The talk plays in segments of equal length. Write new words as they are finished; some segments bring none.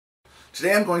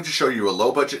Today I'm going to show you a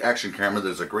low budget action camera that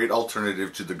is a great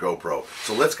alternative to the GoPro.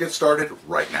 So let's get started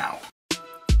right now.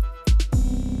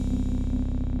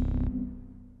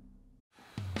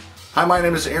 Hi, my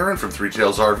name is Aaron from Three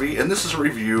Tails RV, and this is a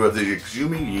review of the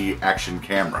Xiaomi Yi Action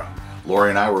Camera. Lori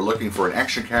and I were looking for an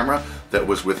action camera that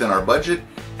was within our budget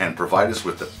and provide us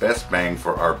with the best bang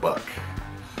for our buck.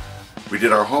 We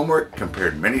did our homework,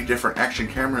 compared many different action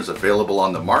cameras available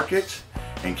on the market,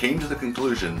 and came to the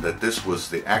conclusion that this was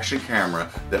the action camera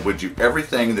that would do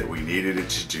everything that we needed it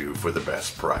to do for the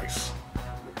best price.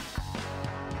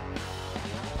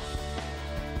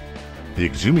 The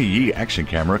Xiaomi Yi Action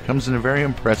Camera comes in a very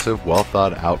impressive, well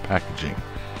thought out packaging.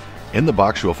 In the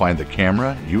box you will find the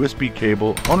camera, USB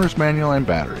cable, owner's manual, and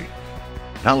battery.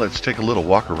 Now let's take a little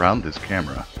walk around this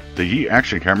camera. The Yi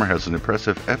Action Camera has an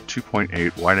impressive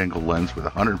f2.8 wide-angle lens with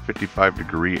a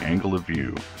 155-degree angle of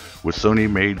view, with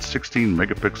Sony-made 16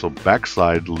 megapixel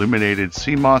backside illuminated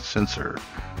CMOS sensor,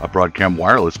 a Broadcom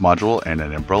wireless module, and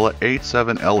an Umbrella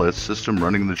A7LS system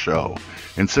running the show,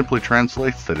 and simply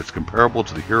translates that it's comparable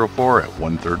to the Hero 4 at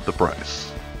 1/3 the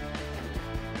price.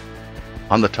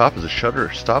 On the top is a shutter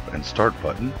stop and start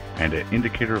button, and an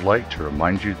indicator light to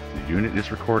remind you that the unit is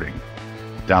recording.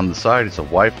 Down the side is a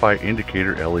Wi-Fi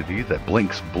indicator LED that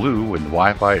blinks blue when the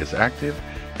Wi-Fi is active,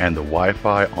 and the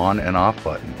Wi-Fi on and off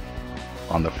button.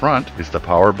 On the front is the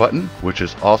power button, which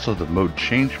is also the mode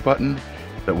change button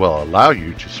that will allow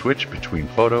you to switch between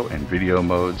photo and video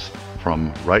modes.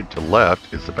 From right to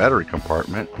left is the battery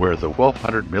compartment, where the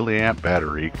 1200 milliamp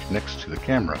battery connects to the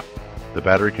camera. The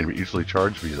battery can be easily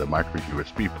charged via the micro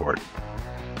USB port.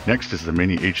 Next is the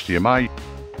mini HDMI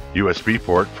USB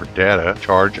port for data,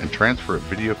 charge, and transfer of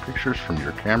video pictures from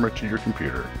your camera to your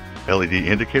computer. LED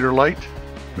indicator light,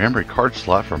 memory card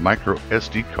slot for micro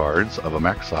SD cards of a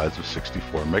max size of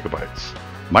 64 megabytes,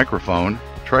 microphone,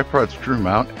 tripod screw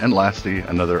mount, and lastly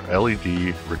another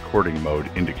LED recording mode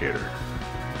indicator.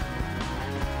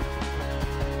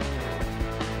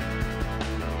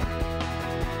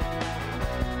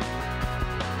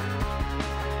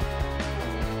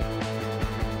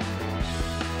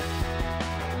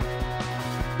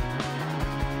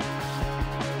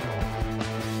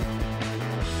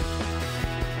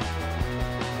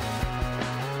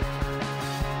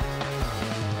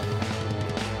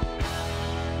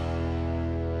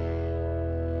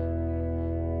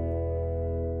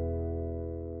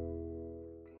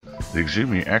 The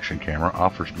Xiaomi Action Camera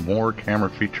offers more camera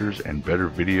features and better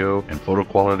video and photo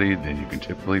quality than you can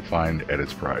typically find at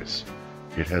its price.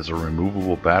 It has a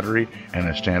removable battery and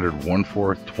a standard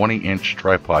 1/4 20-inch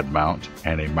tripod mount,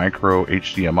 and a micro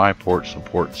HDMI port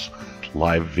supports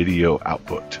live video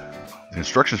output. The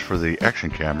instructions for the Action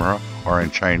Camera are in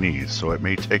Chinese, so it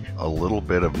may take a little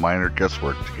bit of minor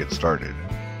guesswork to get started.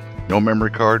 No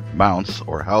memory card, mounts,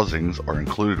 or housings are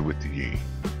included with the Yi,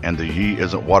 and the Yi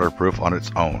isn't waterproof on its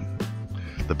own.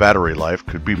 The battery life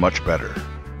could be much better.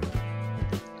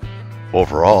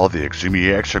 Overall, the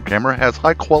Xiaomi Action Camera has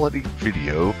high quality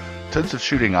video, tons of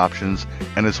shooting options,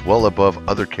 and is well above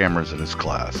other cameras in its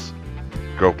class.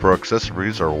 GoPro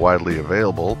accessories are widely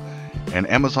available, and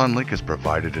Amazon link is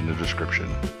provided in the description.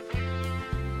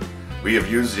 We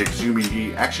have used the Xiaomi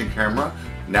Yi Action Camera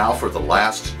now for the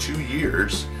last 2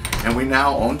 years, and we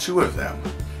now own 2 of them.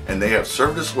 And they have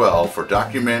served us well for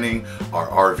documenting our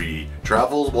RV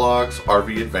travel vlogs,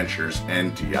 RV adventures,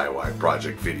 and DIY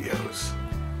project videos.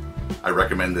 I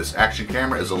recommend this action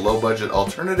camera as a low-budget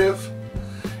alternative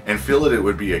and feel that it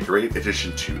would be a great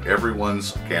addition to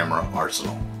everyone's camera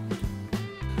arsenal.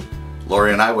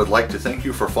 Lori and I would like to thank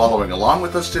you for following along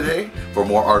with us today. For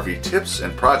more RV tips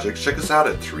and projects, check us out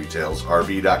at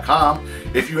threetailsrv.com.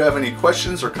 If you have any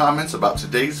questions or comments about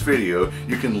today's video,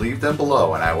 you can leave them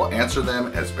below and I will answer them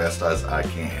as best as I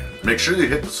can. Make sure you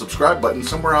hit the subscribe button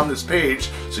somewhere on this page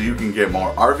so you can get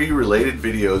more RV related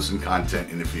videos and content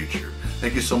in the future.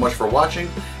 Thank you so much for watching,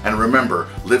 and remember,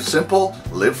 live simple,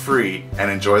 live free, and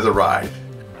enjoy the ride.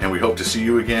 And we hope to see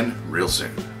you again real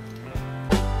soon.